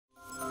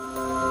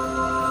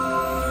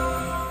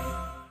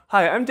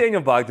Hi, I'm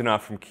Daniel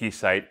Bogdanoff from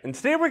Keysight, and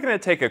today we're going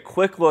to take a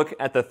quick look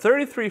at the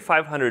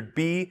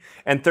 33500B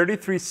and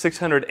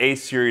 33600A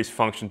series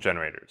function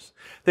generators.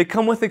 They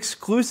come with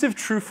exclusive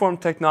Trueform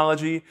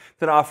technology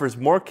that offers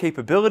more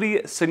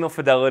capability, signal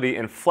fidelity,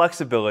 and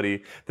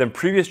flexibility than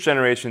previous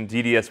generation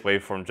DDS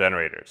waveform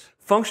generators.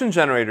 Function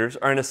generators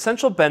are an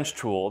essential bench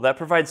tool that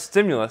provides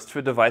stimulus to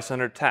a device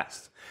under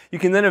test. You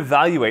can then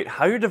evaluate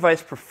how your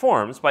device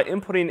performs by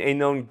inputting a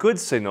known good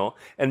signal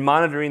and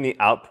monitoring the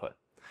output.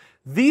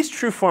 These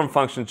Trueform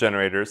function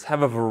generators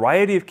have a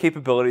variety of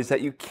capabilities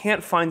that you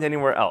can't find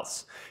anywhere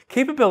else.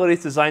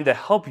 Capabilities designed to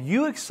help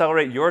you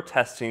accelerate your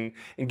testing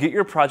and get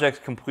your projects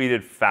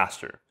completed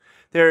faster.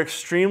 They are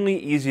extremely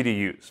easy to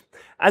use.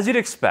 As you'd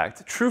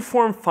expect,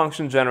 Trueform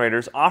function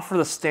generators offer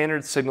the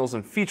standard signals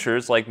and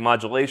features like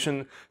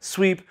modulation,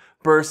 sweep,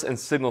 burst, and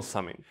signal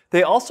summing.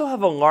 They also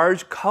have a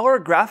large color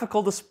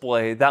graphical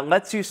display that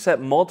lets you set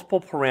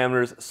multiple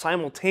parameters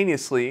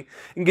simultaneously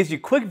and gives you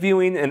quick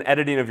viewing and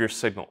editing of your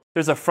signal.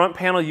 There's a front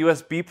panel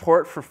USB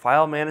port for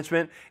file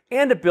management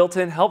and a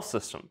built-in help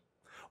system.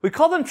 We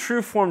call them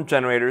Trueform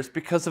generators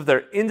because of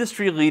their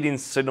industry-leading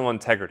signal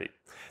integrity.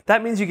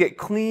 That means you get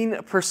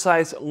clean,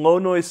 precise,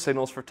 low-noise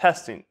signals for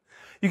testing.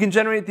 You can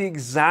generate the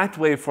exact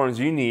waveforms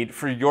you need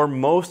for your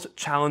most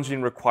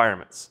challenging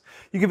requirements.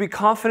 You can be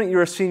confident you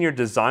are seeing your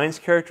design's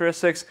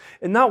characteristics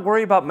and not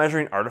worry about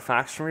measuring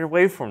artifacts from your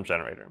waveform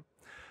generator.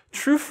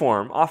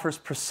 Trueform offers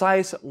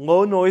precise,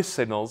 low-noise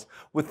signals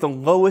with the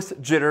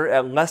lowest jitter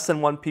at less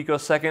than 1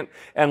 picosecond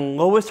and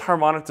lowest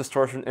harmonic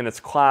distortion in its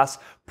class,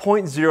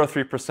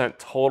 0.03%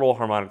 total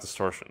harmonic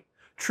distortion.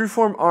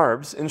 Trueform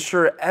ARBs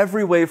ensure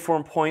every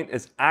waveform point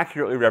is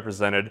accurately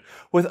represented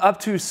with up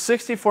to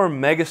 64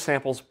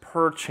 megasamples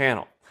per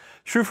channel.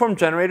 Trueform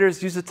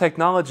generators use a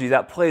technology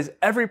that plays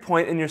every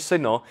point in your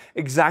signal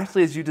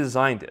exactly as you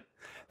designed it.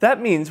 That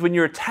means when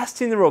you're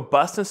testing the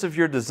robustness of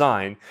your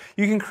design,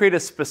 you can create a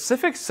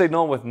specific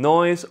signal with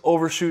noise,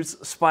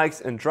 overshoots,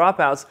 spikes, and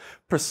dropouts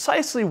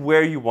precisely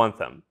where you want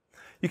them.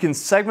 You can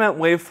segment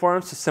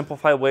waveforms to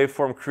simplify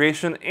waveform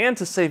creation, and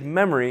to save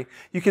memory,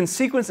 you can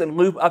sequence and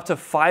loop up to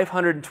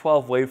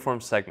 512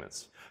 waveform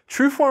segments.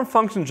 Trueform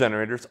function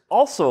generators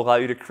also allow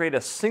you to create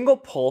a single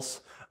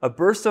pulse, a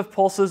burst of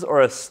pulses, or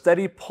a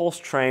steady pulse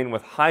train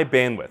with high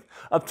bandwidth,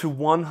 up to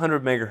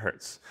 100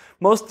 MHz.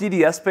 Most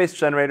DDS-based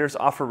generators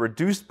offer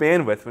reduced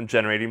bandwidth when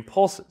generating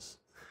pulses.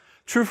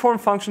 Trueform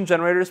function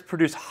generators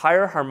produce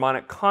higher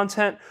harmonic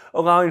content,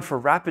 allowing for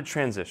rapid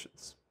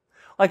transitions.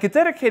 Like a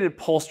dedicated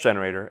pulse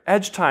generator,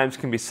 edge times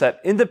can be set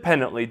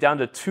independently down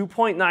to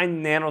 2.9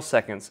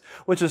 nanoseconds,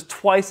 which is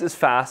twice as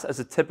fast as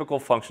a typical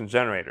function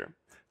generator.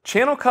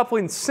 Channel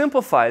coupling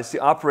simplifies the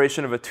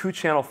operation of a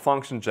two-channel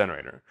function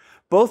generator.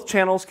 Both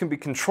channels can be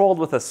controlled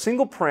with a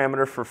single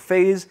parameter for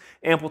phase,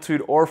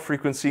 amplitude, or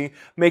frequency,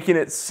 making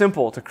it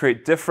simple to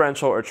create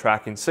differential or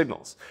tracking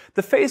signals.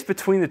 The phase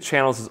between the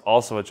channels is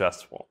also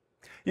adjustable.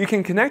 You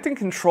can connect and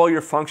control your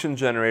function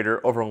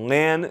generator over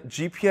LAN,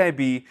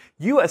 GPIB,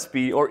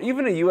 USB, or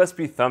even a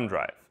USB thumb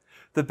drive.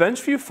 The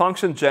Benchvue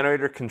function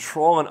generator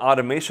control and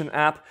automation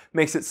app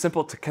makes it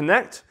simple to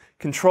connect,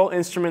 control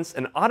instruments,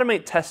 and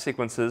automate test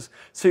sequences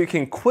so you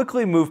can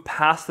quickly move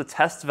past the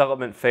test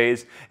development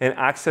phase and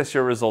access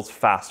your results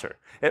faster.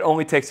 It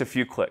only takes a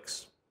few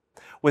clicks.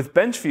 With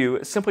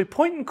Benchvue, simply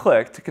point and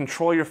click to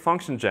control your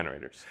function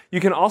generators. You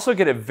can also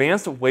get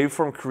advanced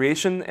waveform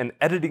creation and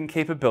editing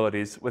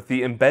capabilities with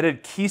the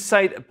embedded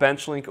Keysight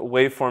BenchLink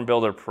Waveform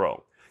Builder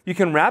Pro. You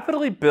can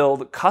rapidly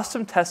build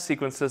custom test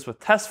sequences with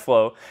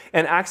TestFlow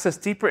and access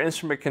deeper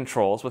instrument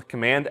controls with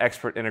Command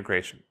Expert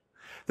integration.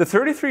 The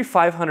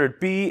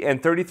 33500B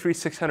and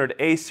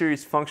 33600A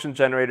series function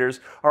generators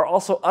are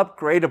also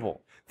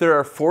upgradable. There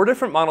are 4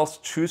 different models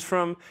to choose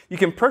from. You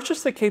can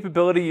purchase the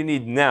capability you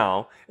need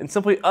now and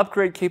simply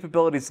upgrade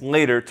capabilities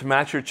later to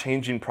match your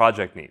changing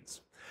project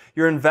needs.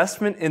 Your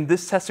investment in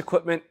this test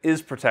equipment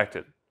is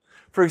protected.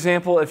 For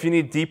example, if you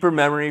need deeper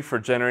memory for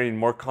generating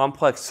more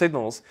complex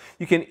signals,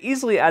 you can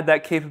easily add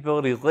that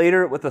capability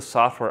later with a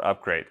software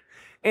upgrade.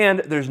 And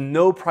there's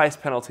no price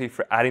penalty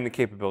for adding the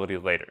capability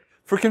later.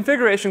 For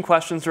configuration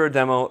questions or a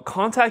demo,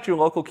 contact your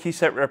local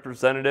Keysight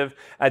representative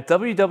at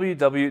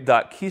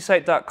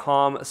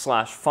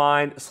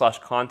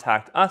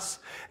www.keysight.com/find/contact us,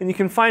 and you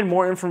can find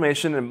more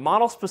information and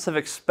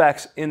model-specific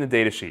specs in the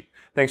datasheet.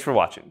 Thanks for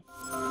watching.